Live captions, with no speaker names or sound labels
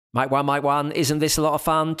Mic one, isn't this a lot of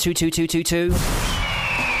fun? 22222.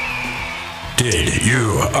 Did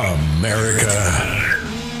you, America?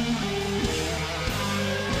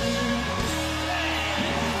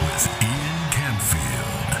 With Ian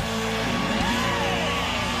Campfield.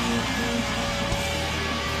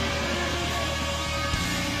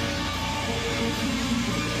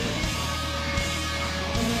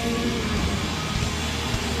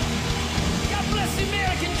 God bless the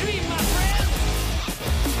American dream, my friend.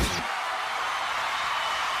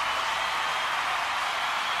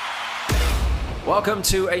 Welcome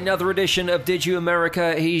to another edition of Did You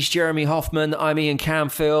America? He's Jeremy Hoffman. I'm Ian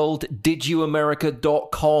Camfield.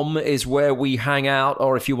 DidYouAmerica.com is where we hang out,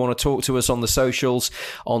 or if you want to talk to us on the socials,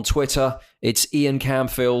 on Twitter, it's Ian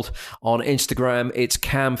Camfield. On Instagram, it's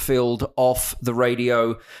Camfield Off the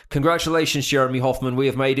Radio. Congratulations, Jeremy Hoffman. We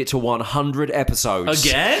have made it to 100 episodes.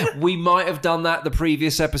 Again? We might have done that the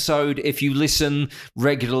previous episode. If you listen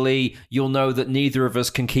regularly, you'll know that neither of us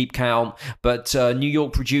can keep count. But New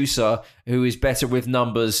York producer, who is better with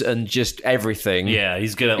numbers and just everything. Yeah,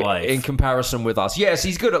 he's good at life. In comparison with us. Yes,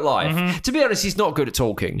 he's good at life. Mm-hmm. To be honest, he's not good at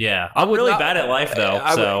talking. Yeah, I'm really bad at life, though,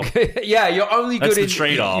 so... Yeah, you're only good That's the in...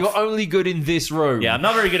 trade-off. You're only good in this room. Yeah, I'm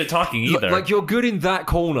not very good at talking either. Like, you're good in that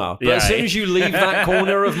corner. But Yeah, as soon as you leave that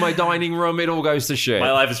corner of my dining room, it all goes to shit.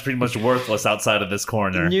 My life is pretty much worthless outside of this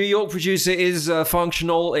corner. New York producer is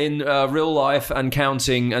functional in real life and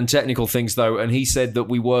counting and technical things, though, and he said that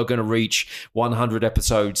we were going to reach 100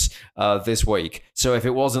 episodes this week. So if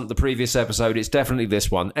it wasn't the previous episode, it's definitely this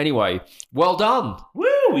one. Anyway, well done. Woo,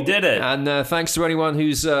 we did it. And thanks to anyone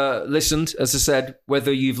who's listened, as I said,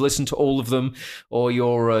 whether you've listened to all of them or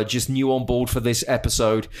you're just new on board for this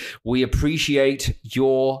episode, we appreciate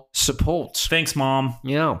your support. Thanks, Mom.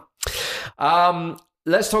 Yeah.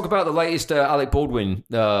 Let's talk about the latest Alec Baldwin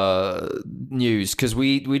news, because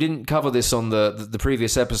we didn't cover this on the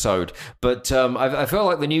previous episode, but I feel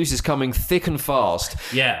like the news is coming thick and fast.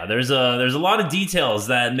 Yeah, there's a lot of details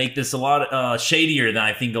that make this a lot shadier than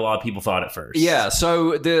I think a lot of people thought at first. Yeah,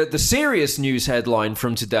 so the serious news headline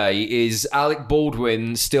from today is Alec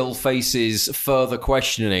Baldwin still faces further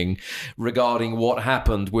questioning regarding what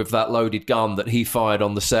happened with that loaded gun that he fired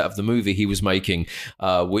on the set of the movie he was making,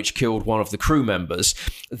 which killed one of the crew members.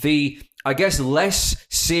 The, I guess, less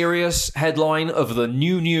serious headline of the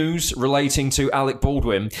new news relating to Alec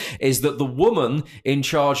Baldwin is that the woman in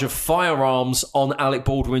charge of firearms on Alec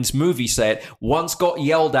Baldwin's movie set once got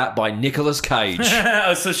yelled at by Nicolas Cage.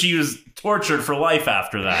 So she was tortured for life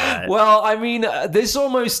after that. Well, I mean, this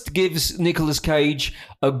almost gives Nicolas Cage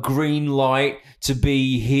a green light to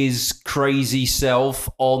be his crazy self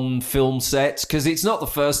on film sets, because it's not the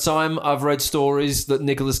first time I've read stories that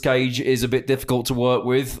Nicolas Cage is a bit difficult to work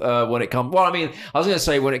with when it comes... Well, I mean, I was going to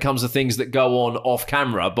say when it comes to things that go on off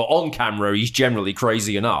camera, but on camera, he's generally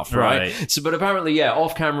crazy enough, right? So, but apparently, yeah,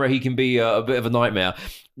 off camera, he can be a bit of a nightmare.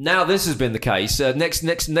 Now this has been the case.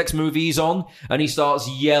 Next movie he's on, and he starts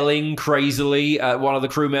yelling crazily at one of the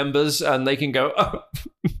crew members, and they can go, "Oh,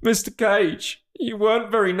 Mr. Cage, you weren't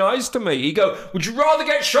very nice to me." He go, "Would you rather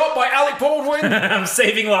get shot by Alec Baldwin?" I'm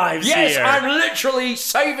saving lives Yes, here. I'm literally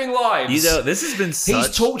saving lives. You know, this has been such...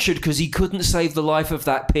 He's tortured because he couldn't save the life of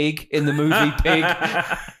that pig in the movie Pig.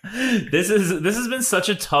 This has been such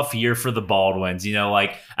a tough year for the Baldwins. You know,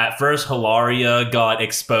 like at first Hilaria got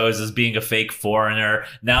exposed as being a fake foreigner.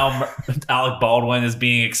 Now Alec Baldwin is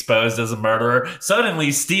being exposed as a murderer.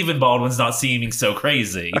 Suddenly Stephen Baldwin's not seeming so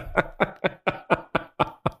crazy.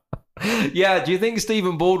 Yeah, do you think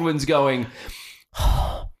Stephen Baldwin's going,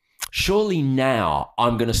 surely now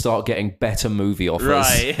I'm going to start getting better movie offers?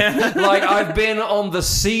 Right. Like, I've been on the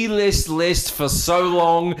C-list list for so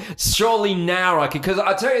long. Surely now I can... Because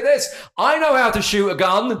I tell you this, I know how to shoot a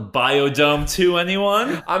gun. Biodome 2,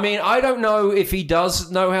 anyone? I mean, I don't know if he does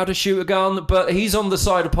know how to shoot a gun, but he's on the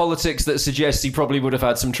side of politics that suggests he probably would have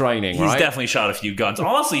had some training, He's right? definitely shot a few guns.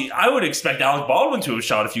 Honestly, I would expect Alec Baldwin to have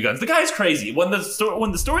shot a few guns. The guy's crazy. When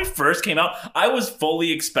the story first came out, I was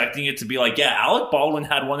fully expecting it to be like, yeah, Alec Baldwin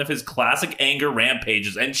had one of his classic anger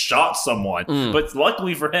rampages and shot someone. But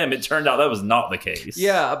luckily for him, it turned out that was not the case.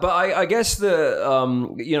 Yeah, but I guess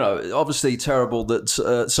obviously terrible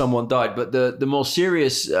that someone died, but the more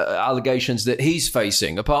serious allegations that he's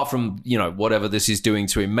facing, apart from, whatever this is doing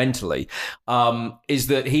to him mentally, is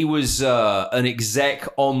that he was an exec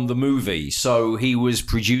on the movie. So he was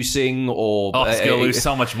producing or... Oh, he's going to lose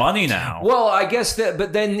so much money now. Well, I guess that,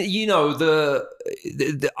 but then,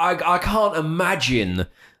 I can't imagine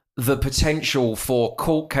the potential for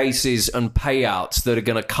court cases and payouts that are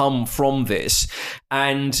going to come from this.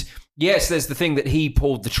 And Yes, there's the thing that he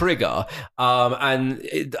pulled the trigger,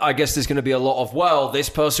 I guess there's going to be a lot of, well, this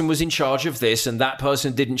person was in charge of this and that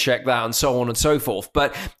person didn't check that and so on and so forth.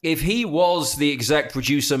 But if he was the exec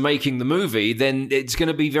producer making the movie, then it's going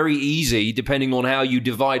to be very easy, depending on how you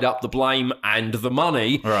divide up the blame and the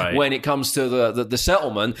money when it comes to the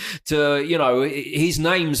settlement, to, you know, his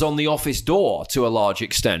name's on the office door to a large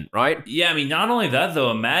extent, right? Yeah, I mean, not only that, though,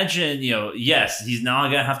 imagine, you know, yes, he's now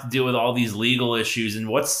going to have to deal with all these legal issues and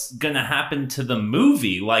what's going to happen to the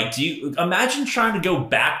movie. Like, do you imagine trying to go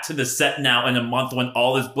back to the set now in a month when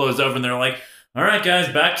all this blows over and they're like, all right, guys,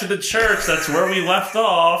 back to the church. That's where we left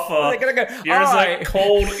off. They're gonna go, here's a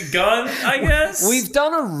cold gun, I guess. We've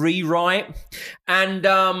done a rewrite, and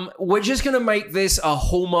we're just going to make this a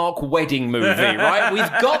Hallmark wedding movie, right?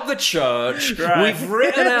 We've got the church, we've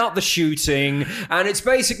written out the shooting, and it's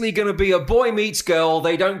basically going to be a boy meets girl.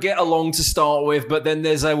 They don't get along to start with, but then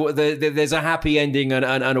there's a happy ending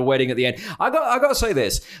and a wedding at the end. I got to say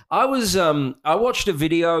this. I watched a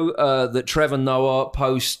video that Trevor Noah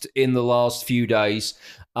posted in the last few days,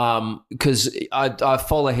 because I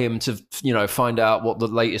follow him to, you know, find out what the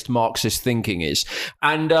latest Marxist thinking is,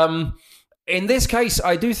 and in this case,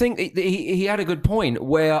 I do think he had a good point.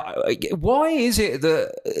 Why is it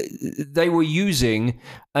that they were using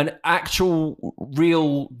an actual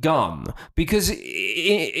real gun? Because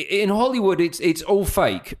in Hollywood, it's all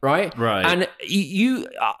fake, right? Right. And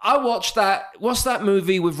I watched that. What's that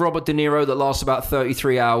movie with Robert De Niro that lasts about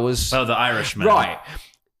 33 hours? Oh, The Irishman. Right.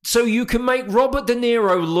 So you can make Robert De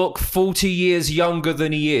Niro look 40 years younger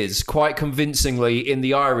than he is, quite convincingly, in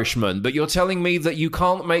The Irishman. But you're telling me that you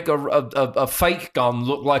can't make a fake gun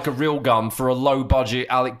look like a real gun for a low-budget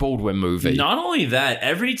Alec Baldwin movie? Not only that,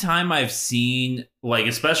 every time I've seen, like,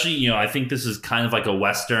 especially, you know, I think this is kind of like a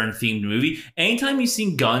Western-themed movie. Anytime you've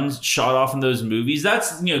seen guns shot off in those movies,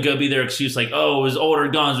 that's, you know, going to be their excuse, like, oh, it was older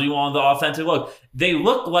guns, we wanted the authentic look. They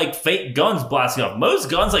look like fake guns blasting off. Most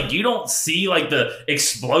guns, like, you don't see, like, the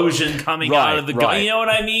explosion coming out of the gun. You know what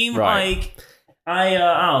I mean? Right. Like, I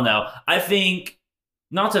don't know. I think,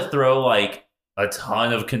 not to throw, like, a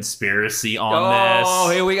ton of conspiracy on this. Oh,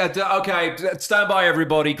 here we go. Okay, stand by,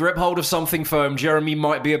 everybody. Grip hold of something firm. Jeremy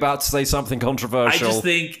might be about to say something controversial. I just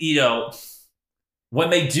think, you know, when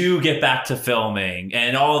they do get back to filming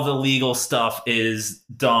and all of the legal stuff is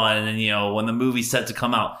done and, you know, when the movie's set to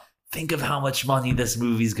come out, think of how much money this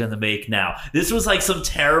movie's gonna make now. This was like some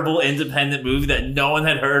terrible independent movie that no one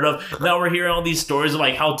had heard of. Now we're hearing all these stories of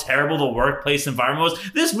like how terrible the workplace environment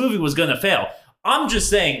was. This movie was gonna fail. I'm just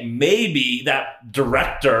saying maybe that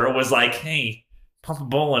director was like, hey, pump a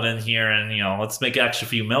bullet in here and, you know, let's make an extra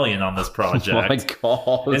few million on this project. Oh my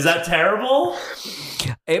God. Is that terrible?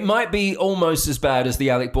 It might be almost as bad as the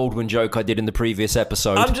Alec Baldwin joke I did in the previous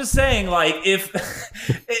episode. I'm just saying, like, if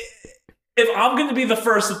I'm going to be the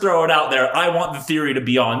first to throw it out there, I want the theory to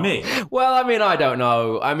be on me. Well, I mean, I don't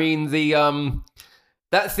know. I mean,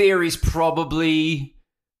 that theory's probably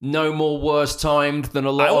no more worse timed than a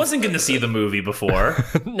lot I wasn't going to see the movie before.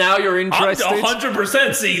 Now you're interested? I'm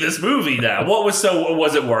 100% seeing this movie now. Was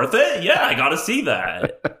it worth it? Yeah, I got to see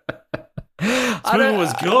that. This movie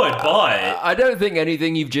was good, but I don't think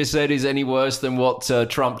anything you've just said is any worse than what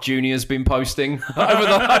Trump Jr.'s been posting over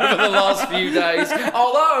the last few days.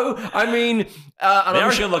 Although, I mean, they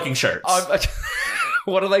are good-looking shirts.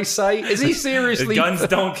 What do they say? Is he seriously... Guns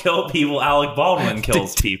don't kill people. Alec Baldwin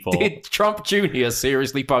kills people. Did Trump Jr.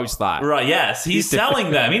 seriously post that? Right, yes. He's selling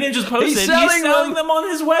them. He didn't just post it. He's selling them on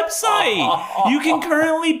his website. You can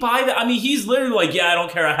currently buy them. I mean, he's literally like, yeah, I don't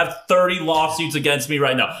care. I have 30 lawsuits against me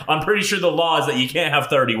right now. I'm pretty sure the law is that you can't have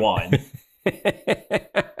 31.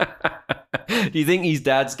 Do you think his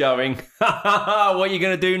dad's going, what are you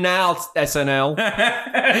going to do now, SNL?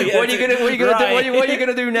 Yeah, what are you going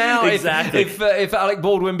to do now exactly. if Alec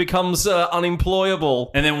Baldwin becomes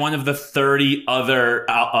unemployable? And then one of the 30 other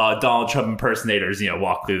Donald Trump impersonators, you know,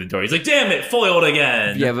 walk through the door. He's like, damn it, foiled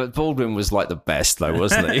again. Yeah, but Baldwin was like the best though,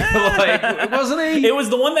 wasn't he? Like, wasn't he? It was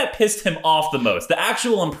the one that pissed him off the most. The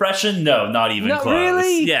actual impression, no, not even close.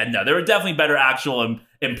 Really? Yeah, no, there were definitely better actual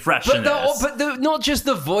impressionists. But not just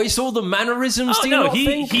the voice, all the mannerisms. Oh, do you no, not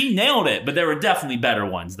think? He nailed it, but there were definitely better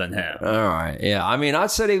ones than him. All right, yeah. I mean,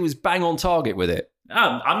 I'd say he was bang on target with it.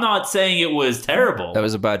 I'm not saying it was terrible. That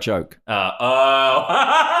was a bad joke. Oh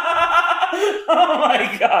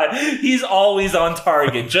my God. He's always on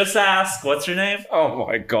target. Just ask, what's your name? Oh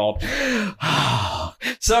my God.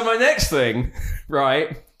 So my next thing,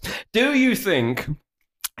 right? Do you think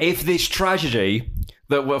if this tragedy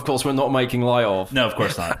that, of course, we're not making light of. No, of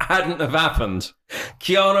course not. Hadn't have happened,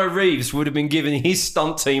 Keanu Reeves would have been given his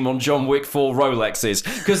stunt team on John Wick 4 Rolexes.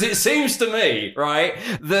 Because it seems to me, right,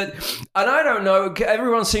 that, and I don't know,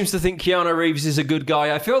 everyone seems to think Keanu Reeves is a good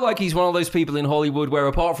guy. I feel like he's one of those people in Hollywood where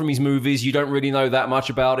apart from his movies, you don't really know that much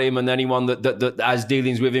about him, and anyone that has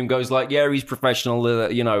dealings with him goes like, yeah, he's professional,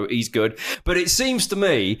 he's good. But it seems to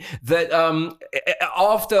me that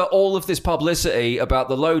after all of this publicity about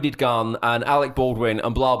the loaded gun and Alec Baldwin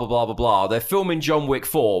and blah, blah, blah, blah, blah, they're filming John Wick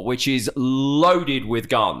 4, which is loaded with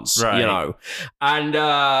guns, right. And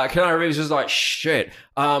Keanu Reeves was like, shit,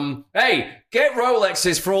 hey, get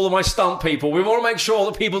Rolexes for all of my stunt people. We want to make sure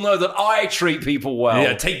that people know that I treat people well.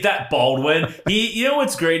 Yeah, take that, Baldwin. You know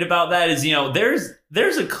what's great about that is,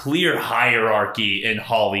 there's a clear hierarchy in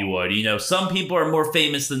Hollywood. Some people are more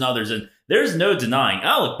famous than others, and there's no denying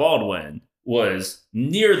Alec Baldwin was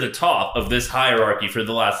near the top of this hierarchy for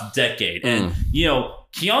the last decade. And,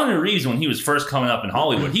 Keanu Reeves, when he was first coming up in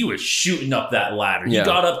Hollywood, he was shooting up that ladder. He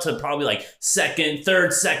got up to probably like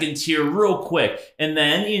third, second tier real quick. And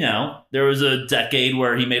then, there was a decade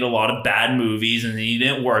where he made a lot of bad movies and he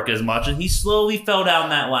didn't work as much. And he slowly fell down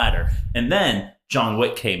that ladder. And then John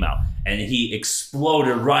Wick came out and he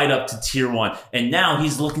exploded right up to tier 1. And now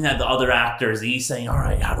he's looking at the other actors and he's saying, all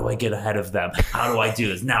right, how do I get ahead of them? How do I do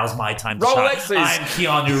this? Now's my time to shine. I'm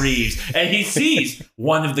Keanu Reeves. And he sees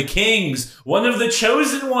one of the kings, one of the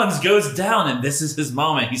chosen ones goes down, and this is his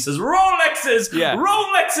moment. He says, Rolexes! Yeah.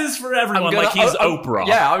 Rolexes for everyone, like he's Oprah.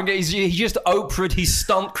 Yeah, he just Oprah'd his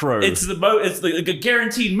stunt crew. It's like a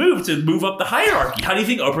guaranteed move to move up the hierarchy. How do you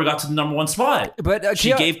think Oprah got to the number 1 spot? But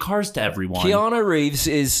she gave cars to everyone. Keanu Reeves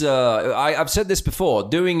is... I've said this before,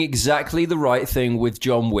 doing exactly the right thing with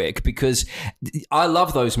John Wick, because I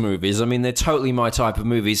love those movies. I mean, they're totally my type of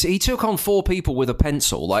movies. He took on 4 people with a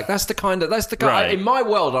pencil. Like, that's the kind right. In my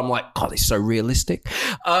world, I'm like, God, it's so realistic.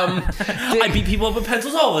 I beat people up with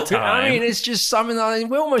pencils all the time. I mean, it's just something that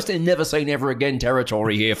we're almost in never say never again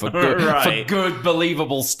territory here for good, right. for good,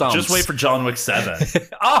 believable stunts. Just wait for John Wick 7.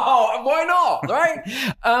 Oh, why not?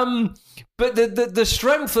 Right? But the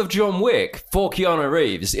strength of John Wick for Keanu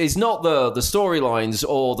Reeves is not the storylines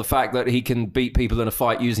or the fact that he can beat people in a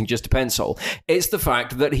fight using just a pencil. It's the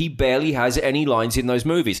fact that he barely has any lines in those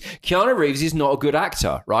movies. Keanu Reeves is not a good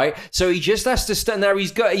actor, right? So he just has to stand there.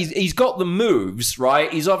 He's got the moves,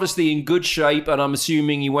 right? He's obviously in good shape, and I'm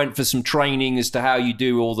assuming he went for some training as to how you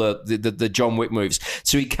do all the John Wick moves.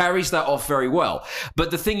 So he carries that off very well. But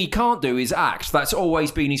the thing he can't do is act. That's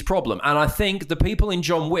always been his problem. And I think the people in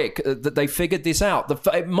John Wick, that they figured this out.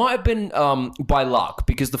 It might have been by luck,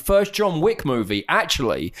 because the first John Wick movie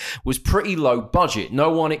actually was pretty low budget.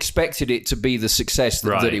 No one expected it to be the success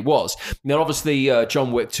that it was. Now, obviously,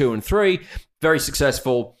 John Wick 2 and 3, very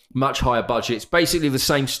successful, much higher budgets, basically the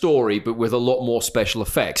same story, but with a lot more special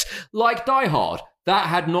effects. Like Die Hard. That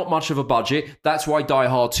had not much of a budget. That's why Die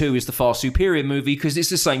Hard 2 is the far superior movie, because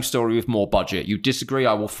it's the same story with more budget. You disagree,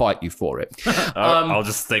 I will fight you for it. I'll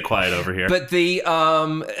just stay quiet over here. But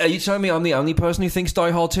are you telling me I'm the only person who thinks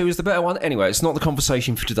Die Hard 2 is the better one? Anyway, it's not the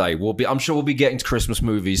conversation for today. I'm sure we'll be getting to Christmas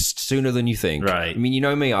movies sooner than you think. Right. I mean, you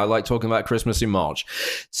know me, I like talking about Christmas in March.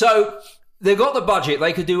 So... they've got the budget,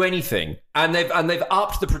 they could do anything, and they've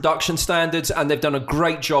upped the production standards, and they've done a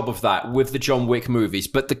great job of that with the John Wick movies.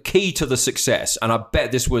 But the key to the success, and I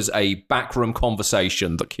bet this was a backroom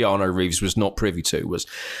conversation that Keanu Reeves was not privy to, was,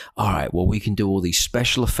 all right, well, we can do all these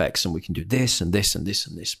special effects, and we can do this and this and this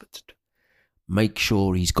and this, but make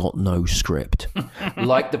sure he's got no script.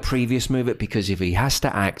 Like the previous movie, because if he has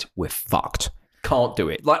to act, we're fucked. Can't do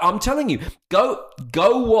it. Like, I'm telling you, go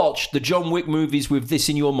watch the John Wick movies with this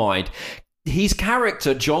in your mind. His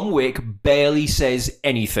character, John Wick, barely says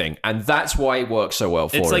anything, and that's why it works so well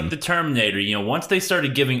for him. It's like the Terminator. Once they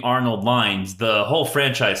started giving Arnold lines, the whole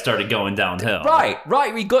franchise started going downhill. Right.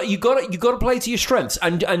 You got to play to your strengths,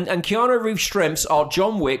 and Keanu Reeves' strengths are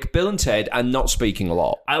John Wick, Bill and Ted, and not speaking a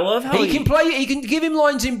lot. I love how he can play. He can give him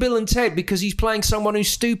lines in Bill and Ted because he's playing someone who's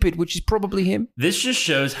stupid, which is probably him. This just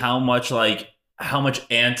shows how much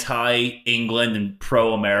anti-England and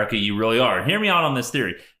pro-America you really are. Hear me out on this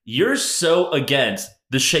theory. You're so against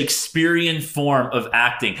the Shakespearean form of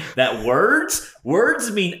acting that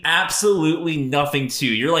words mean absolutely nothing to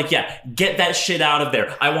you. You're like, yeah, get that shit out of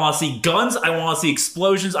there. I want to see guns. I want to see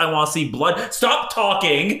explosions. I want to see blood. Stop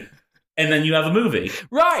talking. and then you have a movie.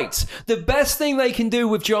 Right. The best thing they can do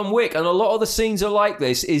with John Wick, and a lot of the scenes are like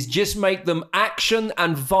this, is just make them action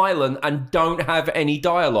and violent and don't have any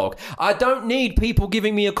dialogue. I don't need people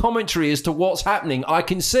giving me a commentary as to what's happening. I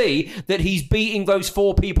can see that he's beating those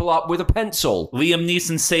 4 people up with a pencil. Liam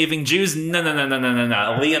Neeson saving Jews? No.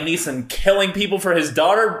 Liam Neeson killing people for his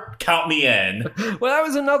daughter? Count me in. Well, that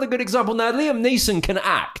was another good example. Now, Liam Neeson can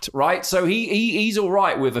act, right? So he's all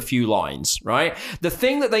right with a few lines, right? The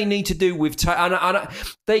thing that they need to do with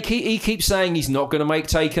he keeps saying he's not going to make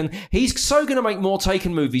Taken. He's so going to make more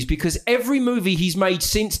Taken movies because every movie he's made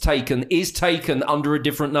since Taken is Taken under a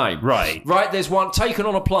different name. Right. There's one Taken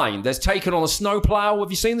on a plane. There's Taken on a snowplow. Have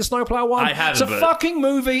you seen the snowplow one? I haven't. It's a fucking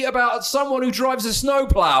movie about someone who drives a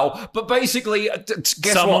snowplow, but basically,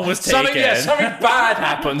 guess someone what? was taken. Something bad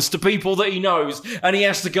happens to people that he knows, and he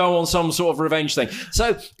has to go on some sort of revenge thing.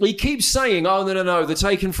 So he keeps saying, "Oh no, the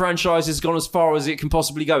Taken franchise has gone as far as it can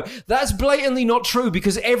possibly go." That's blatantly not true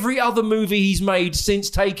because every other movie he's made since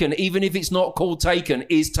Taken, even if it's not called Taken,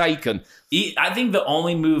 is Taken. I think the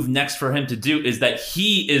only move next for him to do is that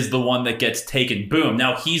he is the one that gets taken. Boom.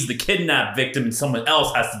 Now he's the kidnapped victim and someone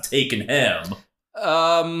else has to take him.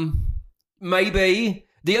 Maybe.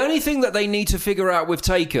 The only thing that they need to figure out with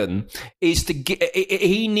Taken is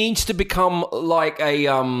he needs to become like a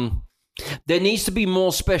there needs to be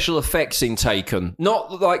more special effects in Taken,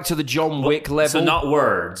 not like to the John Wick level. So not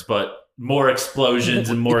words, but more explosions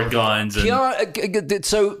and more guns. And... Keanu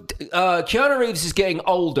Reeves is getting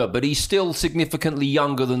older, but he's still significantly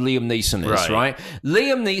younger than Liam Neeson is, right?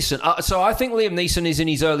 Liam Neeson. So I think Liam Neeson is in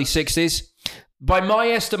his early 60s. By my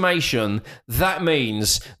estimation, that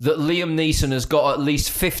means that Liam Neeson has got at least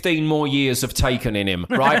 15 more years of Taken in him,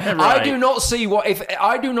 right? Right. I do not see why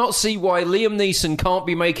Liam Neeson can't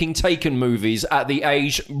be making Taken movies at the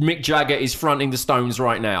age Mick Jagger is fronting the Stones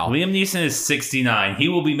right now. Liam Neeson is 69. He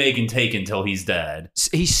will be making Taken till he's dead.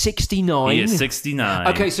 He's 69? He is 69.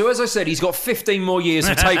 Okay, so as I said, he's got 15 more years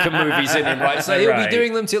of Taken movies in him, right? So he'll be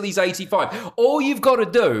doing them till he's 85. All you've got to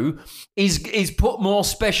do is put more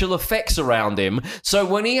special effects around him. So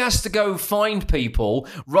when he has to go find people,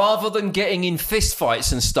 rather than getting in fist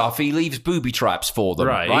fights and stuff, he leaves booby traps for them.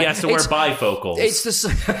 Right. He has to wear bifocals.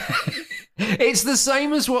 It's the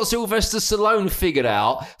same as what Sylvester Stallone figured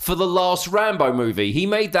out for the last Rambo movie. He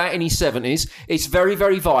made that in his 70s. It's very,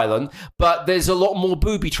 very violent, but there's a lot more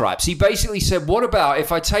booby traps. He basically said, what about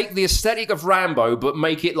if I take the aesthetic of Rambo, but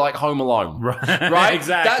make it like Home Alone? Right?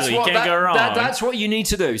 Exactly. You can't go wrong. That's what you need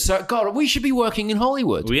to do. So, God, we should be working in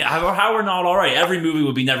Hollywood. How we're not all right. Every movie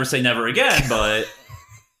would be Never Say Never Again, but...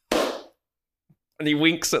 And he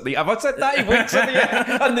winks at the... Have I said that? He winks at the end,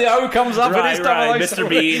 and the O comes up and it's right. Mr.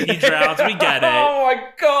 Bean, he drowns. We get it. Oh my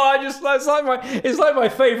God! It's like my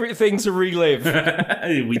favorite thing to relive.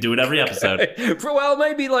 We do it every episode. Well,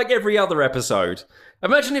 maybe like every other episode.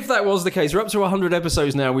 Imagine if that was the case. We're up to 100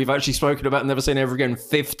 episodes now. We've actually spoken about Never Say Never Again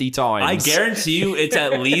 50 times. I guarantee you, it's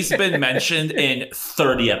at least been mentioned in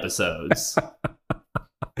 30 episodes.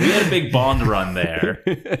 We had a big Bond run there.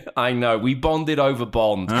 I know. We bonded over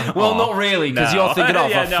Bond. Oh, well, not really, because you're thinking, oh,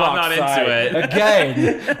 yeah, for no, fuck's I'm not sake. into it.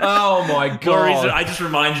 Again. Oh, my God. I just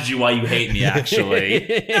reminded you why you hate me,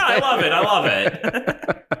 actually. Yeah, I love it.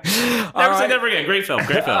 Never Say Never Again. Great film.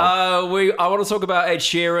 I want to talk about Ed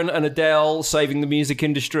Sheeran and Adele saving the music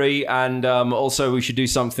industry, and also we should do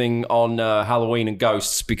something on Halloween and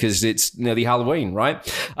ghosts because it's nearly Halloween, right?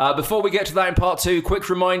 Before we get to that in part 2, quick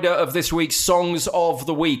reminder of this week's Songs of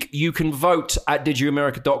the Week. You can vote at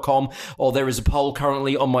didyouamerica.com, or there is a poll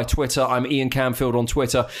currently on my Twitter. I'm Ian Camfield on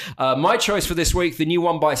Twitter. My choice for this week, the new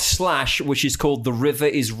one by Slash, which is called The River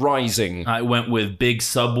is Rising. I went with Big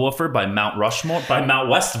Subwoofer by Mount Westmore.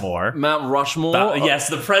 Mount Rushmore? Yes,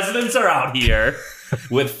 the presidents are out here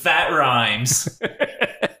with fat rhymes.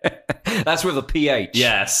 That's with a PH.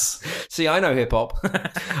 Yes. See, I know hip-hop.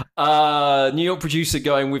 New York producer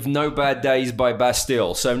going with No Bad Days by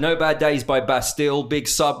Bastille. So No Bad Days by Bastille, Big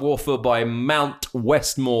Subwoofer by Mount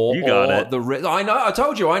Westmore. You got it. I know, I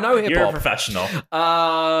told you, I know hip-hop. You're a professional.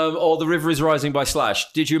 Or The River is Rising by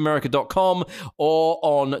Slash. didyouamerica.com, or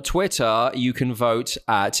on Twitter, you can vote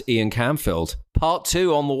at Ian Camfield. Part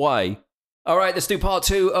 2 on the way. All right, let's do part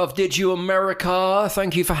 2 of Did You America?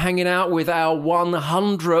 Thank you for hanging out with our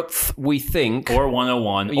 100th, we think. Or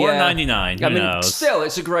 101, or 99, who knows? Still,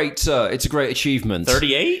 it's a great achievement.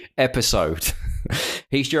 38? Episode.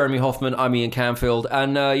 He's Jeremy Hoffman, I'm Ian Camfield,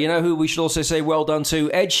 and you know who we should also say well done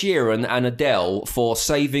to? Ed Sheeran and Adele for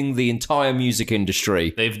saving the entire music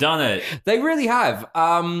industry. They've done it. They really have.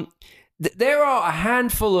 There are a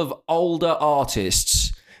handful of older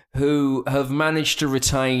artists who have managed to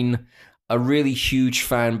retain a really huge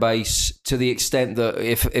fan base to the extent that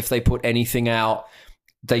if they put anything out,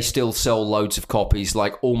 they still sell loads of copies,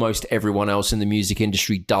 like almost everyone else in the music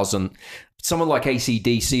industry doesn't. Someone like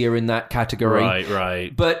AC/DC are in that category.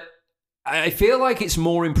 Right. But I feel like it's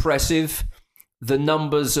more impressive, the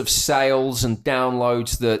numbers of sales and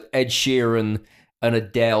downloads that Ed Sheeran and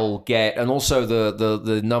Adele get, and also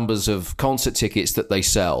the numbers of concert tickets that they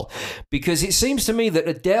sell. Because it seems to me that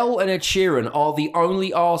Adele and Ed Sheeran are the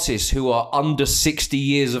only artists who are under 60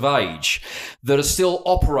 years of age that are still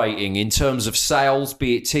operating in terms of sales,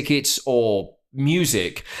 be it tickets or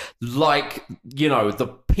music, like, you know, the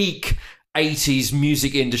peak 80s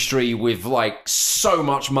music industry with like so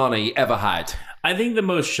much money ever had. I think the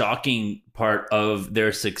most shocking part of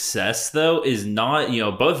their success, though, is not, you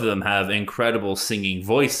know, both of them have incredible singing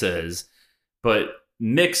voices, but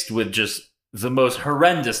mixed with just the most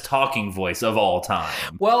horrendous talking voice of all time.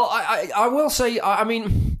 Well, I will say, I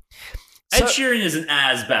mean... Ed Sheeran isn't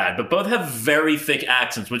as bad, but both have very thick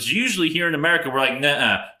accents, which usually here in America, we're like,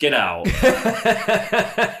 nah, get out.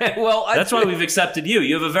 Well, that's why we've accepted you.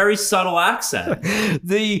 You have a very subtle accent.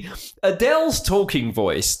 The Adele's talking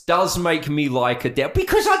voice does make me like Adele,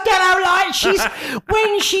 because Adele, like, she's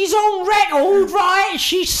when she's on record, right,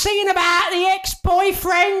 she's singing about the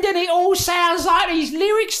ex-boyfriend, and it all sounds like these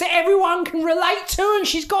lyrics that everyone can relate to, and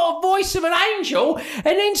she's got a voice of an angel, and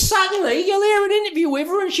then suddenly you'll hear an interview with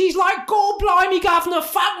her, and she's like, God blimey, governor,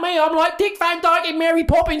 fuck me, I'm like Dick Van Dyke in Mary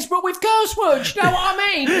Poppins, but with curse words, you know what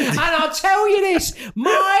I mean? And I'll tell you this,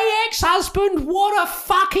 my ex-husband, what a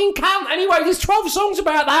fucking cunt. Anyway, there's 12 songs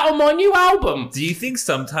about that on my new album. Do you think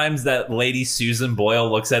sometimes that lady Susan Boyle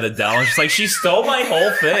looks at Adele and she's like, she stole my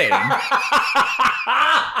whole thing?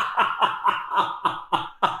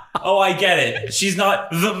 Oh, I get it. She's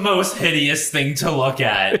not the most hideous thing to look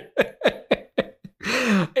at.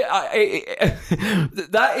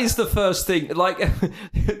 That is the first thing. Like,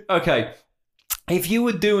 okay, if you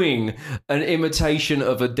were doing an imitation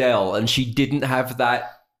of Adele and she didn't have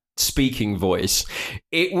that speaking voice,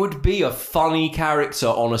 it would be a funny character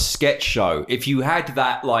on a sketch show if you had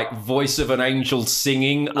that like voice of an angel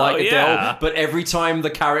singing like Adele, but every time the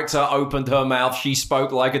character opened her mouth she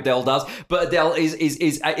spoke like Adele does. But Adele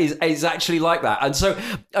is actually like that. And so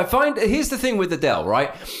I find, here's the thing with Adele,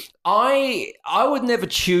 right? I would never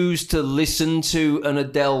choose to listen to an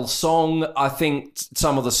Adele song. I think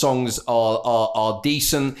some of the songs are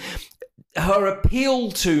decent. Her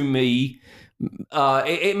appeal to me,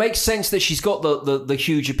 it makes sense that she's got the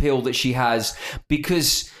huge appeal that she has,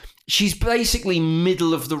 because she's basically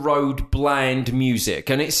middle of the road bland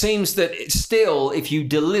music. And it seems that it's still, if you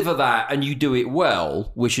deliver that and you do it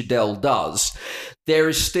well, which Adele does, there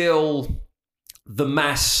is still the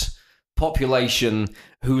mass population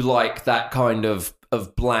who like that kind of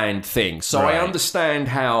bland thing. So right. I understand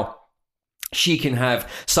how she can have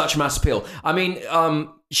such mass appeal. I mean,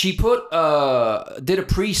 she did a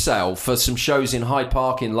pre-sale for some shows in Hyde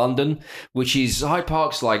Park in London, which is, Hyde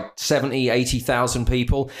Park's like 70, 80,000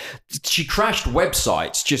 people. She crashed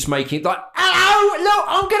websites just making like, hello, look,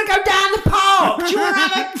 I'm going to go down the park. Do you want to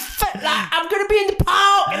have I'm going to be in the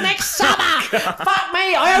park next summer. Fuck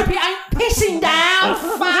me, I hope it ain't pissing down.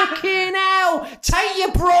 Fucking hell. Take your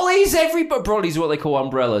brollies brollies are what they call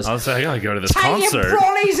umbrellas. I was like, I gotta go to this Take concert. your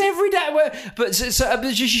brollies every day. But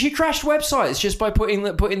she crashed websites just by putting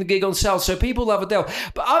the gig on sale. So people love Adele.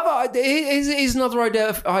 But here's another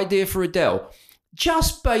idea for Adele.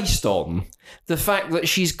 Just based on the fact that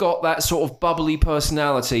she's got that sort of bubbly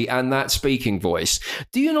personality and that speaking voice,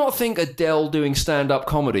 do you not think Adele doing stand-up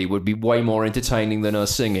comedy would be way more entertaining than her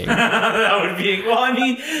singing? That would be, well, I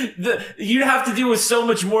mean, you'd have to deal with so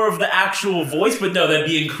much more of the actual voice, but no, that'd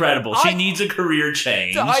be incredible. She needs a career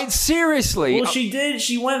change. Seriously. Well, she did.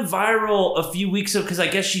 She went viral a few weeks ago because I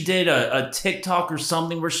guess she did a TikTok or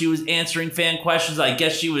something where she was answering fan questions. I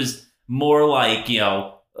guess she was more like, you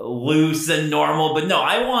know, loose and normal, but no,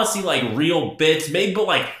 I want to see like real bits, maybe but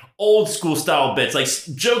like old school style bits, like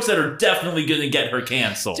jokes that are definitely going to get her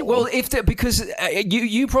canceled. Well, because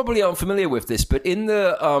you probably aren't familiar with this, but in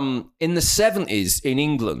the 70s in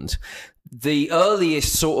England, the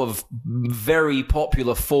earliest sort of very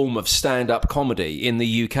popular form of stand-up comedy in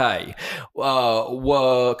the UK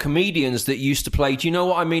were comedians that used to play, do you know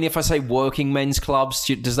what I mean if I say working men's clubs?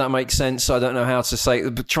 Does that make sense? I don't know how to say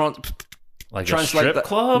it, but like translate a strip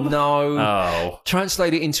club? No. Oh.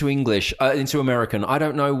 Translate it into English, into American. I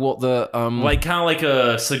don't know what the... like kind of like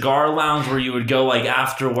a cigar lounge where you would go like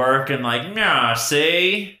after work and like, nah,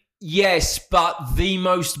 see? Yes, but the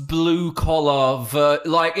most blue collar,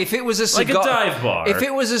 like if it was a Like cigar, a dive bar. If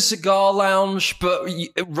it was a cigar lounge, but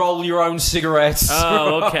roll your own cigarettes.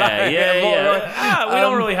 Oh, okay. Yeah. Right. We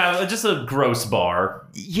don't really have just a gross bar.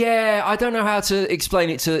 Yeah, I don't know how to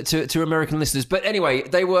explain it to American listeners, but anyway,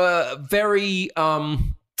 they were very.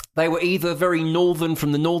 They were either very northern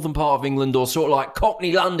from the northern part of England or sort of like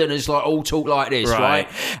Cockney Londoners, like all talk like this, right?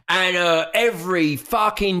 And every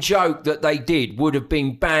fucking joke that they did would have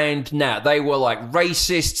been banned now. They were like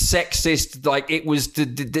racist, sexist, like it was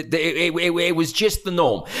it was just the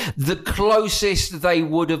norm. The closest they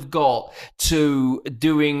would have got to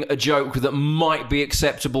doing a joke that might be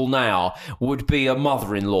acceptable now would be a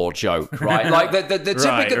mother-in-law joke, right? Like the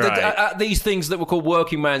typical these things that were called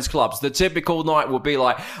working man's clubs, the typical night would be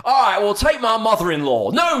like, all right, well, take my mother-in-law.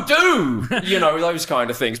 No, do! You know, those kind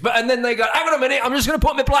of things. And then they go, hang on a minute, I'm just going to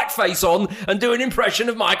put my blackface on and do an impression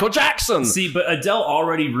of Michael Jackson. See, but Adele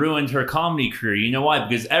already ruined her comedy career. You know why?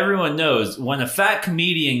 Because everyone knows when a fat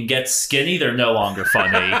comedian gets skinny, they're no longer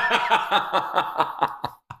funny.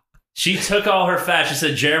 She took all her fat. She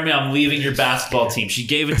said, Jeremy, I'm leaving your basketball team. She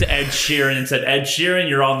gave it to Ed Sheeran and said, Ed Sheeran,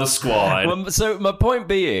 you're on the squad. Well, so my point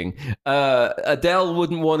being, Adele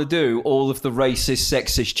wouldn't want to do all of the racist,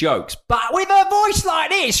 sexist jokes. But with a voice like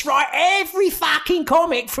this, right, every fucking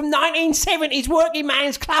comic from 1970s working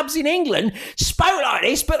man's clubs in England spoke like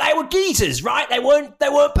this, but they were geezers, right? They weren't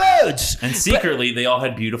birds. And secretly, they all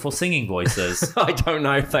had beautiful singing voices. I don't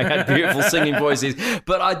know if they had beautiful singing voices,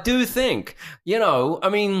 but I do think, you know, I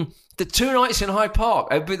mean, the 2 nights in Hyde Park,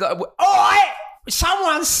 I'd be like, all right,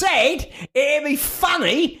 someone said it'd be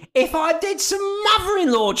funny if I did some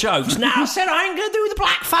mother-in-law jokes. Now, I said I ain't going to do the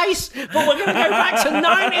blackface, but we're going to go back to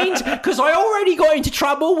 19s, because I already got into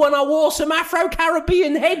trouble when I wore some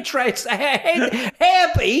Afro-Caribbean headdress,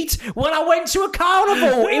 hair beat, when I went to a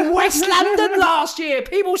carnival in West London last year.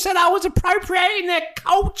 People said I was appropriating their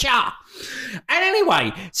culture. And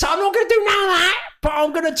anyway, so I'm not going to do none of that, but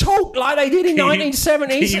I'm going to talk like they did in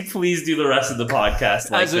 1970s. Can you please do the rest of the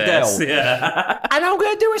podcast like as this? Adele? Yeah. And I'm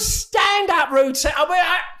going to do a stand-up routine. I'll be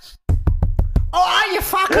like, all right, you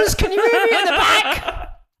fuckers, can you hear me in the back?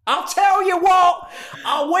 I'll tell you what,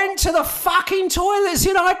 I went to the fucking toilets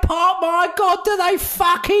in Hyde Park. My God, do they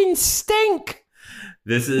fucking stink?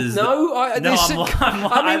 This is I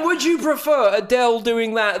mean, would you prefer Adele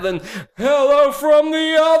doing that than "Hello from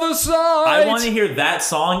the Other Side"? I want to hear that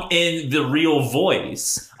song in the real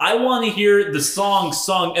voice. I want to hear the song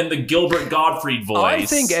sung in the Gilbert Gottfried voice. I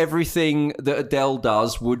think everything that Adele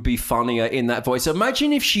does would be funnier in that voice.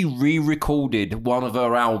 Imagine if she re-recorded one of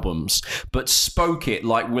her albums, but spoke it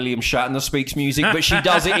like William Shatner speaks music, but she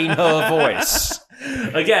does it in her voice.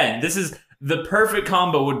 Again, this is... The perfect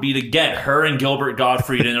combo would be to get her and Gilbert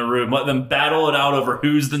Gottfried in a room, let them battle it out over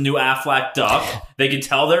who's the new Aflac duck. They can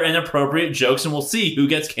tell their inappropriate jokes, and we'll see who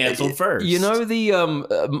gets canceled first. You know,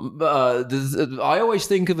 I always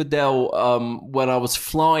think of Adele when I was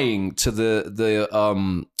flying to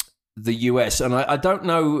the US, and I don't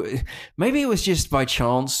know, maybe it was just by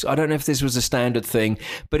chance. I don't know if this was a standard thing,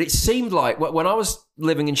 but it seemed like when I was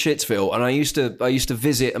living in Shittsville, and I used to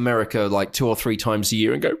visit America like 2 or 3 times a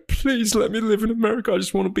year and go, please let me live in America, I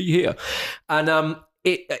just want to be here. And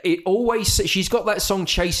it always, she's got that song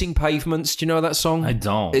Chasing Pavements. Do you know that song? I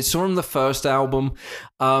don't. It's from the first album.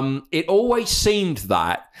 It always seemed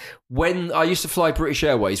that when I used to fly British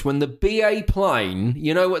Airways, when the BA plane,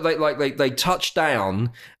 you know what, they touch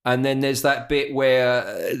down, and then there's that bit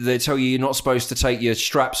where they tell you you're not supposed to take your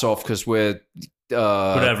straps off because we're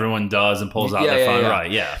but everyone does and pulls out their phone.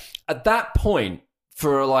 Right, yeah. At that point,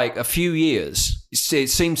 for like a few years, it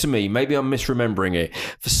seemed to me, maybe I'm misremembering it,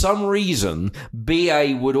 for some reason,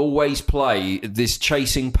 BA would always play this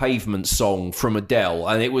Chasing Pavement song from Adele,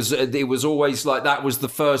 and it was always like that was the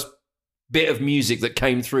first bit of music that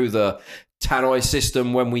came through the Tannoy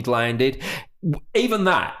system when we'd landed. Even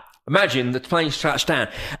that. Imagine the plane's touched down.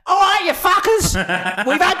 All right, you fuckers.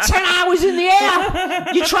 We've had 10 hours in the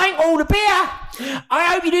air. You drank all the beer. I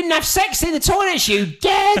hope you didn't have sex in the toilets, you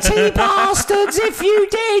dirty bastards, if you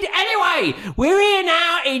did. Anyway, we're here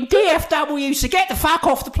now in DFW, so get the fuck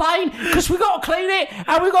off the plane, because we've got to clean it,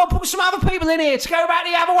 and we've got to put some other people in here to go back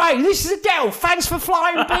the other way. This is Adele. Thanks for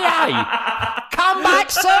flying, BA. Come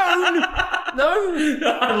back soon. No?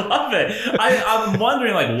 I love it. I'm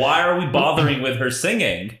wondering, like, why are we bothering with her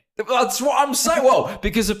singing? That's what I'm saying. Well,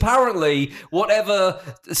 because apparently, whatever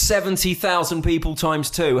 70,000 people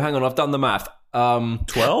times 2, hang on, I've done the math.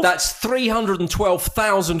 12? That's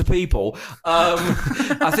 312,000 people.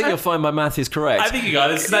 I think you'll find my math is correct. I think you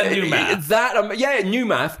got it. It's that new math. New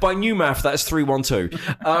math. By new math, that's 312.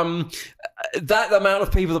 that amount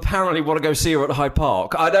of people apparently want to go see her at Hyde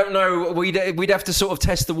Park. I don't know. We'd have to sort of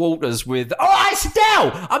test the waters with. Oh, it's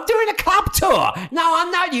Adele. I'm doing a club tour. No,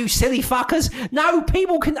 I'm not, you silly fuckers. No,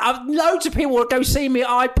 people can. Loads of people want to go see me at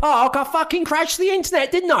Hyde Park. I fucking crashed the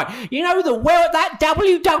internet, didn't I? You know that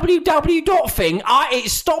www thing. It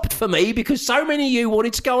stopped for me because so many of you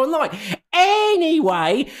wanted to go online.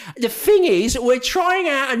 Anyway, the thing is, we're trying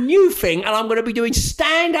out a new thing, and I'm going to be doing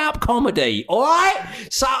stand-up comedy. All right.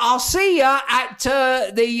 So I'll see you at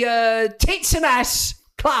the Tits and Ass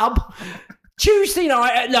Club Tuesday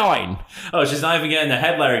night at 9. Oh, she's not even getting a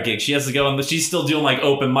headliner gig. She has to go on. She's still doing like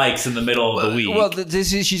open mics in the middle of the week. Well,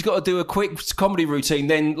 she's got to do a quick comedy routine,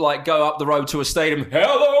 then like go up the road to a stadium.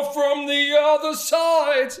 Hello from the other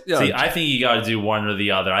side. See, I think you got to do one or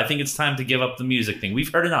the other. I think it's time to give up the music thing.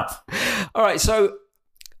 We've heard enough. All right, so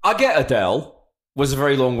I get Adele. Was a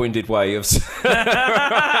very long-winded way of... See,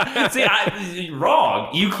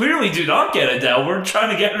 wrong. You clearly do not get Adele. We're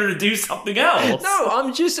trying to get her to do something else. No,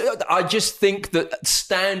 I just think that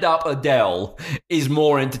stand-up Adele is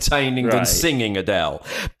more entertaining than singing Adele.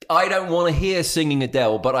 I don't want to hear singing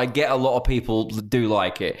Adele, but I get a lot of people that do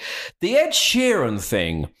like it. The Ed Sheeran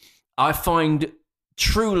thing, I find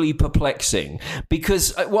truly perplexing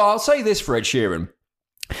because, well, I'll say this for Ed Sheeran.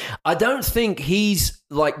 I don't think he's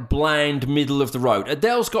like bland, middle of the road.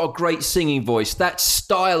 Adele's got a great singing voice. That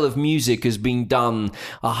style of music has been done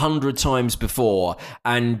 100 times before.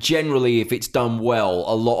 And generally, if it's done well,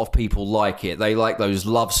 a lot of people like it. They like those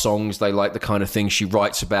love songs. They like the kind of things she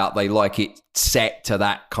writes about. They like it set to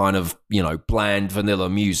that kind of, bland, vanilla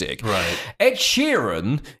music. Right. Ed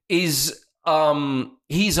Sheeran is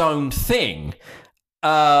his own thing.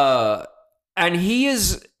 And he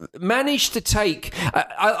has managed to take...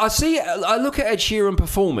 I look at Ed Sheeran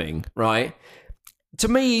performing, right? To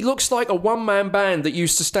me, he looks like a one-man band that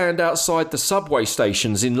used to stand outside the subway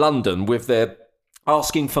stations in London with their...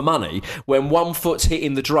 asking for money when one foot's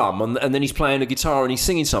hitting the drum and then he's playing a guitar and he's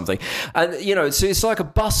singing something. And, so it's like a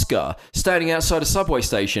busker standing outside a subway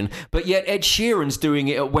station, but yet Ed Sheeran's doing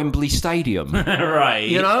it at Wembley Stadium.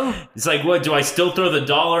 Right. It's like, what, do I still throw the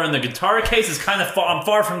dollar in the guitar case? It's kind of I'm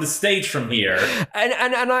far from the stage from here. And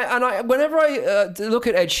I whenever I look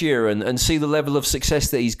at Ed Sheeran and see the level of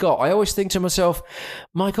success that he's got, I always think to myself,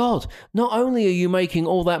 my God, not only are you making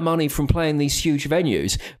all that money from playing these huge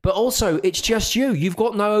venues, but also it's just you. You've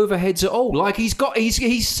got no overheads at all. Like he's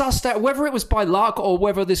sussed out, whether it was by luck or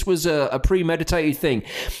whether this was a premeditated thing,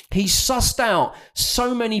 he's sussed out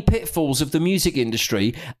so many pitfalls of the music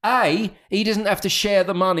industry. A, he doesn't have to share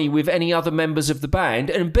the money with any other members of the band,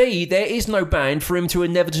 and B, there is no band for him to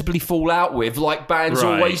inevitably fall out with like bands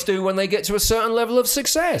always do when they get to a certain level of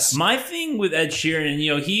success. My thing with Ed Sheeran,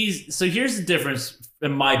 here's the difference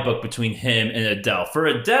in my book between him and Adele. For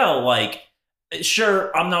Adele, like,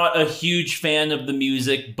 sure, I'm not a huge fan of the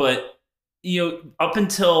music, but, up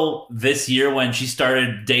until this year when she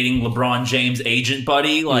started dating LeBron James' agent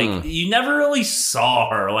buddy, like, you never really saw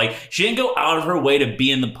her. Like, she didn't go out of her way to be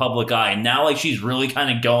in the public eye. And now, like, she's really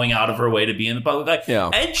kind of going out of her way to be in the public eye. Yeah.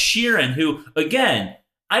 Ed Sheeran, who, again,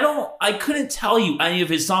 I couldn't tell you any of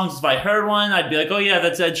his songs. If I heard one, I'd be like, oh, yeah,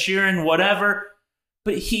 that's Ed Sheeran, whatever.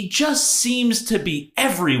 But he just seems to be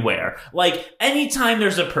everywhere. Like, anytime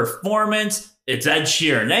there's a performance, it's Ed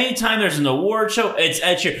Sheeran. Anytime there's an award show, it's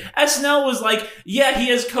Ed Sheeran. SNL was like, yeah, he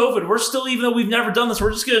has COVID. We're still, even though we've never done this,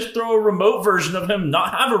 we're just going to throw a remote version of him,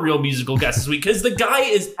 not have a real musical guest this week, because the guy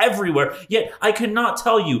is everywhere. Yet, I could not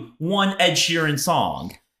tell you one Ed Sheeran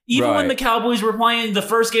song. Even when the Cowboys were playing the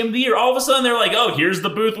first game of the year, all of a sudden they're like, oh, here's the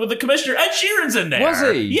booth with the commissioner. Ed Sheeran's in there. Was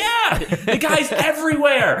he? Yeah. The guy's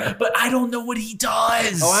everywhere. But I don't know what he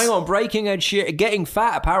does. Oh, hang on. Breaking Ed Sheeran. Getting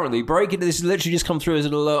fat, apparently. This literally just come through as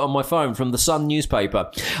an alert on my phone from the Sun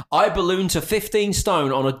newspaper. I ballooned to 15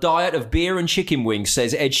 stone on a diet of beer and chicken wings,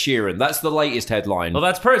 says Ed Sheeran. That's the latest headline. Well,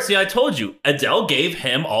 that's perfect. See, I told you. Adele gave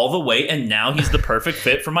him all the weight, and now he's the perfect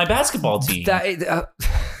fit for my basketball team.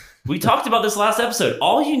 We talked about this last episode.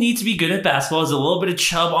 All you need to be good at basketball is a little bit of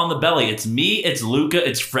chub on the belly. It's me, it's Luka,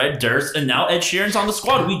 it's Fred Durst, and now Ed Sheeran's on the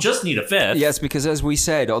squad. We just need a fifth. Yes, because as we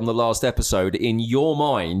said on the last episode, in your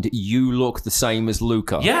mind, you look the same as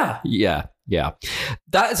Luka. Yeah. Yeah.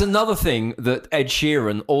 That is another thing that Ed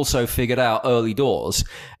Sheeran also figured out early doors.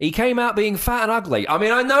 He came out being fat and ugly. I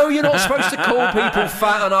mean, I know you're not supposed to call people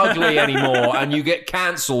fat and ugly anymore and you get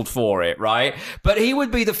cancelled for it, right? But he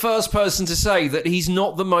would be the first person to say that he's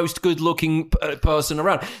not the most good-looking person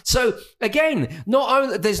around. So, again,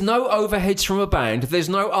 there's no overheads from a band. There's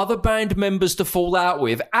no other band members to fall out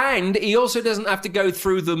with. And he also doesn't have to go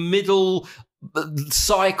through the middle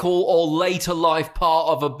cycle or later life part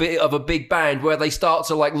of a big band where they start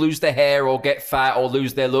to like lose their hair or get fat or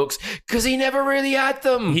lose their looks because he never really had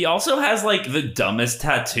them. He also has like the dumbest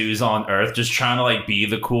tattoos on earth, just trying to like be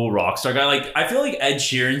the cool rock star guy. Like I feel like Ed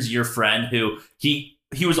Sheeran's your friend who he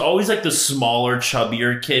was always like the smaller,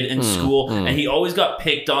 chubbier kid in school, and he always got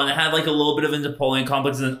picked on and had like a little bit of a Napoleon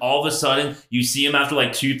complex. And then all of a sudden, you see him after like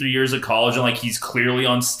 2-3 years of college, and like he's clearly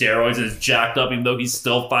on steroids and is jacked up, even though he's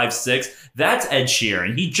still 5'6". That's Ed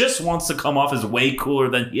Sheeran. He just wants to come off as way cooler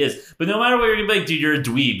than he is. But no matter what, you're gonna be like, dude, you're a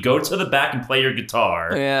dweeb. Go to the back and play your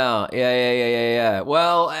guitar. Yeah.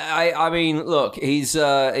 Well, I mean, look, he's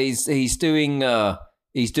doing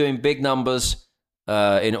big numbers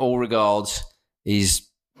in all regards.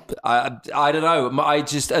 I don't know. I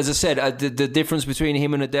just, as I said, the difference between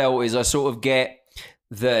him and Adele is I sort of get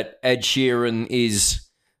that Ed Sheeran is,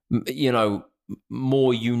 you know,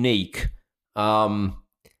 more unique.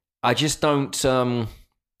 I just don't,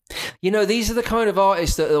 you know, these are the kind of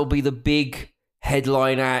artists that will be the big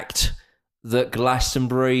headline act that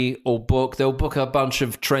Glastonbury will book. They'll book a bunch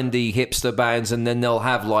of trendy hipster bands and then they'll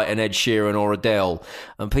have like an Ed Sheeran or Adele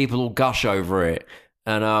and people will gush over it.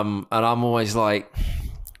 And I'm always like,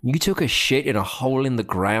 you took a shit in a hole in the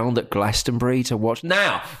ground at Glastonbury to watch.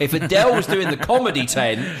 Now, if Adele was doing the comedy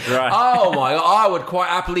tent, Right. Oh my, I would quite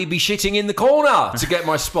happily be shitting in the corner to get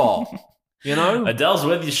my spot. You know? Adele's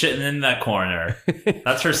with you shitting in that corner.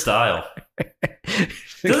 That's her style.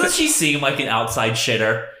 Doesn't she seem like an outside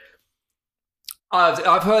shitter?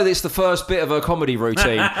 I've heard it's the first bit of her comedy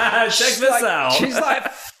routine. Check this out. She's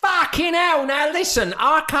like, fucking hell, now listen,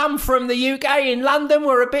 I come from the UK. In London,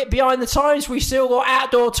 we're a bit behind the times. We still got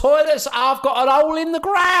outdoor toilets. I've got an hole in the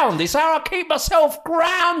ground. It's how I keep myself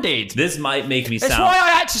grounded. This might make me That's sound... why I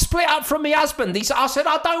had to split up from my husband. I said,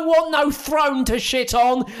 I don't want no throne to shit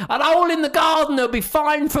on. An hole in the garden will be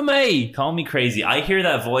fine for me. Call me crazy. I hear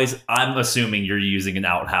that voice. I'm assuming you're using an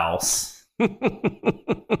outhouse.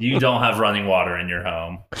 You don't have running water in your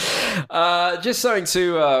home. Just something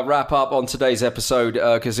to wrap up on today's episode,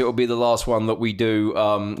 because it will be the last one that we do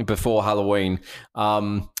before Halloween.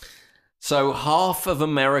 So half of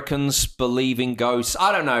Americans believe in ghosts.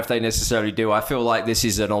 I don't know if they necessarily do. I feel like this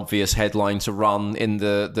is an obvious headline to run in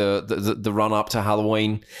the run up to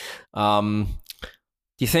Halloween. Do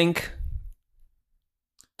you think?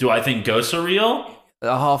 Do I think ghosts are real?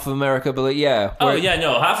 Half of America believe, yeah. Oh, yeah,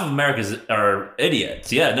 no. Half of Americans are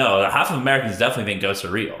idiots. Yeah, no. Half of Americans definitely think ghosts are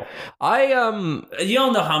real. You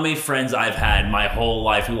don't know how many friends I've had my whole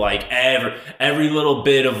life who, like, every little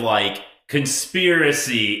bit of, like,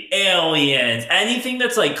 conspiracy, aliens, anything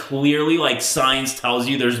that's, like, clearly, like, science tells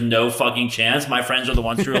you there's no fucking chance. My friends are the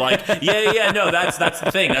ones who are like, no, that's the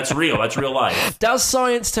thing. That's real. That's real life. Does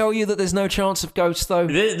science tell you that there's no chance of ghosts, though?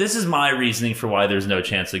 This is my reasoning for why there's no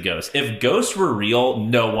chance of ghosts. If ghosts were real,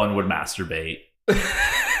 no one would masturbate.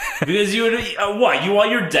 Because you would, what? You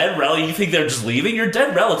want your dead relative? You think they're just leaving? Your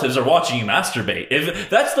dead relatives are watching you masturbate.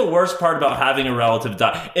 If that's the worst part about having a relative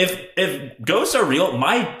die. If ghosts are real,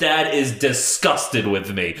 my dad is disgusted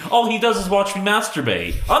with me. All he does is watch me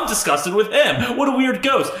masturbate. I'm disgusted with him. What a weird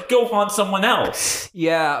ghost. Go haunt someone else.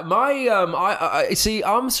 Yeah, I see.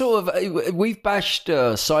 I'm sort of. We've bashed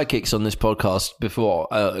psychics on this podcast before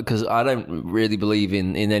because I don't really believe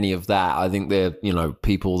in any of that. I think they're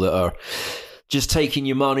people that are just taking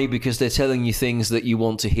your money because they're telling you things that you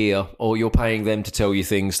want to hear, or you're paying them to tell you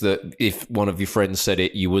things that if one of your friends said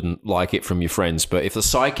it, you wouldn't like it from your friends. But if the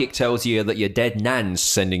psychic tells you that your dead nan's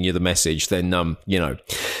sending you the message, then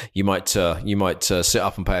you might sit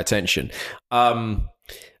up and pay attention.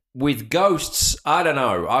 With ghosts, I don't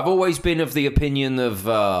know. I've always been of the opinion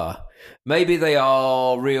of maybe they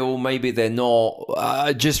are real, maybe they're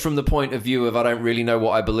not. Just from the point of view of I don't really know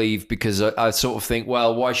what I believe, because I sort of think,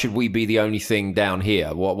 well, why should we be the only thing down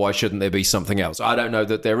here? Why shouldn't there be something else? I don't know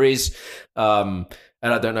that there is, and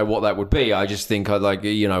I don't know what that would be. I just think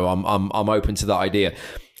I'm open to that idea.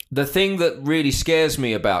 The thing that really scares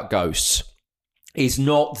me about ghosts is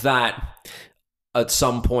not that at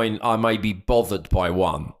some point I may be bothered by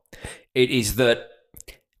one. It is that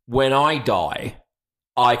when I die,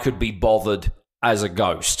 I could be bothered as a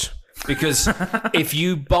ghost. Because if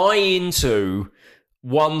you buy into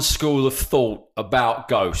one school of thought about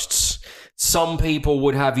ghosts, some people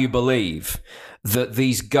would have you believe that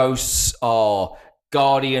these ghosts are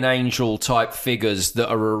guardian angel type figures that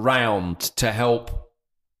are around to help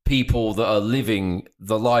people that are living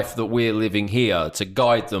the life that we're living here, to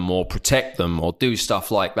guide them or protect them or do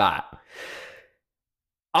stuff like that.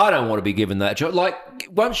 I don't want to be given that job. Like,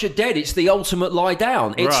 once you're dead, it's the ultimate lie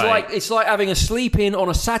down. It's Right. it's like having a sleep in on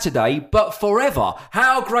a Saturday, but forever.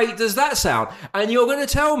 How great does that sound? And you're going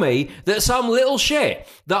to tell me that some little shit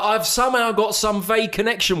that I've somehow got some vague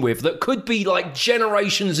connection with that could be like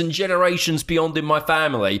generations and generations beyond in my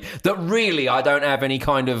family that really I don't have any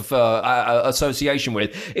kind of association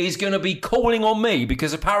with is going to be calling on me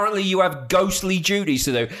because apparently you have ghostly duties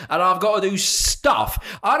to do and I've got to do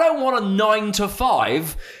stuff. I don't want a 9 to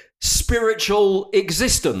 5 spiritual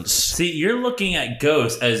existence. See, you're looking at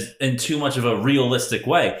ghosts as in too much of a realistic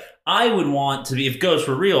way. I would want to be, if ghosts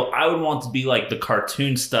were real, I would want to be like the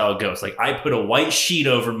cartoon style ghost. Like I put a white sheet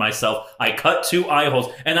over myself, I cut 2 eye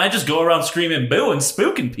holes, and I just go around screaming boo and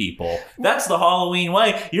spooking people. That's the Halloween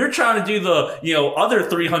way. You're trying to do the, other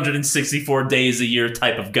 364 days a year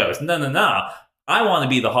type of ghost. No. I want to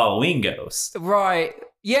be the Halloween ghost. Right.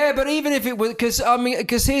 Yeah, but even if it was,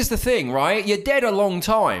 because here's the thing, right? You're dead a long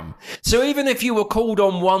time. So even if you were called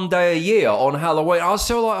on one day a year on Halloween, I was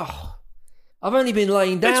still like, I've only been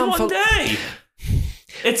laying down It's one day.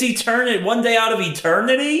 It's eternity. One day out of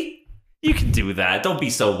eternity? You can do that. Don't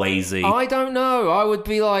be so lazy. I don't know. I would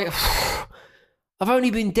be like, I've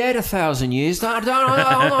only been dead 1,000 years. Aren't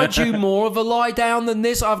I due more of a lie down than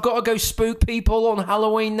this? I've got to go spook people on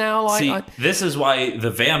Halloween now. See, this is why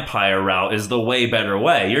the vampire route is the way better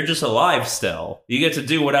way. You're just alive still. You get to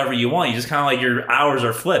do whatever you want. You just kind of like your hours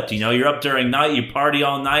are flipped. You're up during night, you party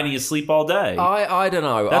all night, and you sleep all day. I don't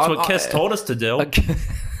know. That's what Kiss told us to do.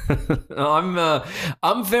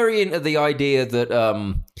 I'm very into the idea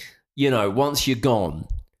that once you're gone.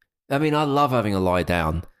 I mean, I love having a lie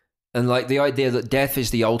down. And like the idea that death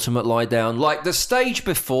is the ultimate lie down. Like the stage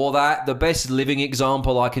before that, the best living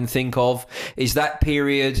example I can think of is that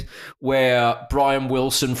period where Brian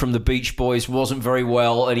Wilson from the Beach Boys wasn't very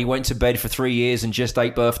well and he went to bed for 3 years and just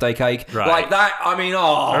ate birthday cake. Right. Like that, I mean,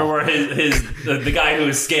 Or where the guy who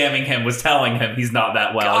was scamming him was telling him he's not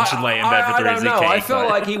that well and should lay in bed for 3 days. I don't know. I felt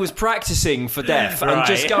like he was practicing for death and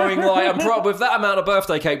just going like, with that amount of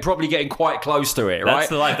birthday cake, probably getting quite close to it, right? That's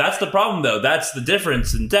the life. That's the problem, though. That's the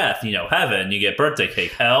difference in death. Heaven, you get birthday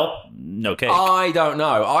cake. Hell, no cake. I don't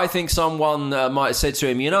know. I think someone might have said to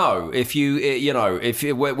him,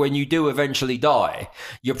 when you do eventually die,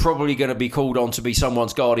 you're probably going to be called on to be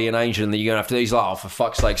someone's guardian angel, and then you're going to have to. He's like, oh, for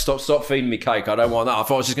fuck's sake, stop feeding me cake. I don't want that. I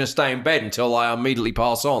thought I was just going to stay in bed until I immediately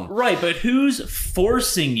pass on. Right, but who's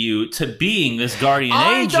forcing you to being this guardian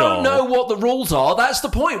angel? I don't know what the rules are. That's the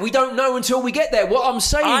point. We don't know until we get there. What I'm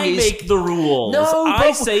saying is, I make the rules.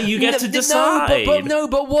 I say you get to decide.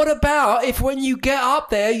 But what about if when you get up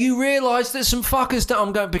there you realise that some fuckers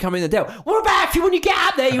I'm going to become in the devil. What about if when you get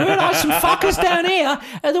up there you realise some fuckers down here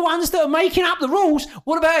are the ones that are making up the rules?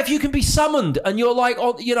 What about if you can be summoned and you're like,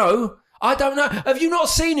 I don't know. Have you not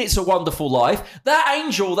seen It's a Wonderful Life? That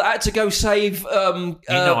angel that had to go save...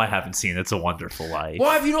 I haven't seen It's a Wonderful Life.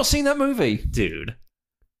 Why have you not seen that movie? Dude,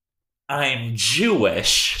 I'm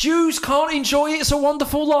Jewish. Jews can't enjoy It's a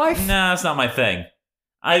Wonderful Life? Nah, that's not my thing.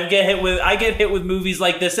 I get hit with movies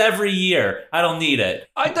like this every year. I don't need it.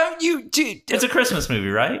 It's a Christmas movie,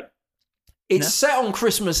 right? It's set on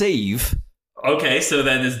Christmas Eve. Okay, so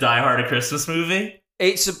then is Die Hard a Christmas movie?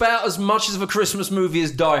 It's about as much of a Christmas movie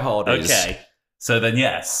as Die Hard is. Okay, so then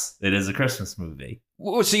yes, it is a Christmas movie.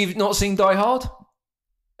 So you've not seen Die Hard?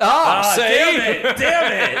 See?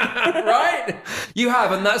 Damn it! Right? You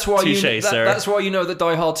have, and that's why sir. That's why you know that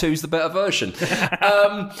Die Hard 2 is the better version.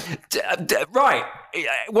 Right.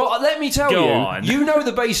 Well, let me tell Go you. on. You know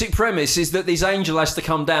the basic premise is that this angel has to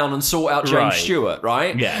come down and sort out James Right. Stewart,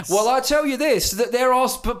 right? Yes. Well, I tell you this, that there are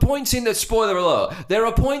points in that, spoiler alert, there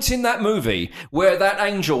are points in that movie where that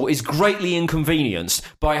angel is greatly inconvenienced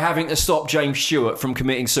by having to stop James Stewart from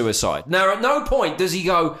committing suicide. Now, at no point does he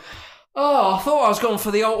go, oh, I thought I was going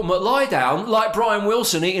for the ultimate lie down, like Brian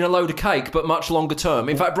Wilson eating a load of cake, but much longer term.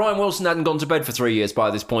 In fact, Brian Wilson hadn't gone to bed for 3 years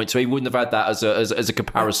by this point, so he wouldn't have had that as a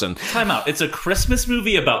comparison. Time out. It's a Christmas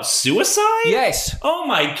movie about suicide? Yes. Oh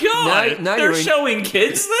my god! Now They're showing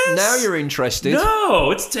kids this? Now you're interested.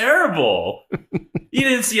 No, it's terrible. You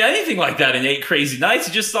didn't see anything like that in 8 Crazy Nights.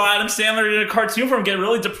 You just saw Adam Sandler in a cartoon form get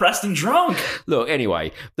really depressed and drunk. Look,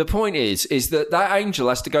 anyway, the point is that angel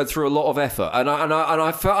has to go through a lot of effort, and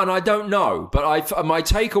I don't know, but my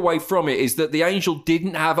takeaway from it is that the angel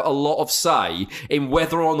didn't have a lot of say in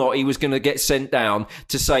whether or not he was going to get sent down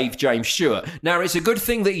to save James Stewart. Now, it's a good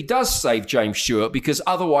thing that he does save James Stewart, because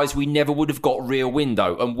otherwise we never would have got Rear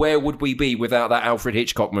Window, and where would we be without that Alfred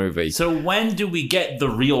Hitchcock movie? So when do we get the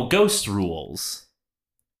real ghost rules?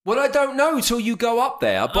 Well, I don't know till you go up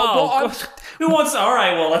there. But who wants? All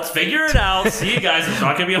right, well, let's figure it out. See you guys. It's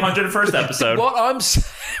not going to be 101st episode.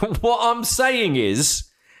 What I'm saying is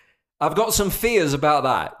I've got some fears about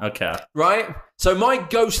that. Okay. Right? So my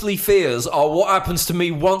ghostly fears are what happens to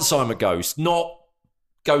me once I'm a ghost, not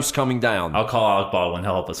ghosts coming down. I'll call Alec Baldwin.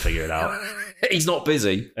 He'll help us figure it out. He's not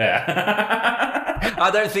busy. Yeah.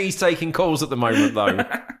 I don't think he's taking calls at the moment, though.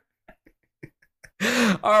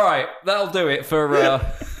 All right, that'll do it for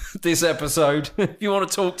this episode. If you want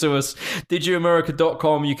to talk to us,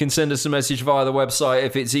 didyouamerica.com. You can send us a message via the website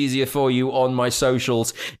if it's easier for you on my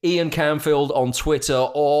socials. Ian Camfield on Twitter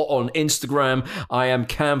or on Instagram. I am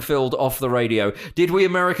Camfield off the radio. Did we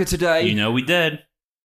America today? You know we did.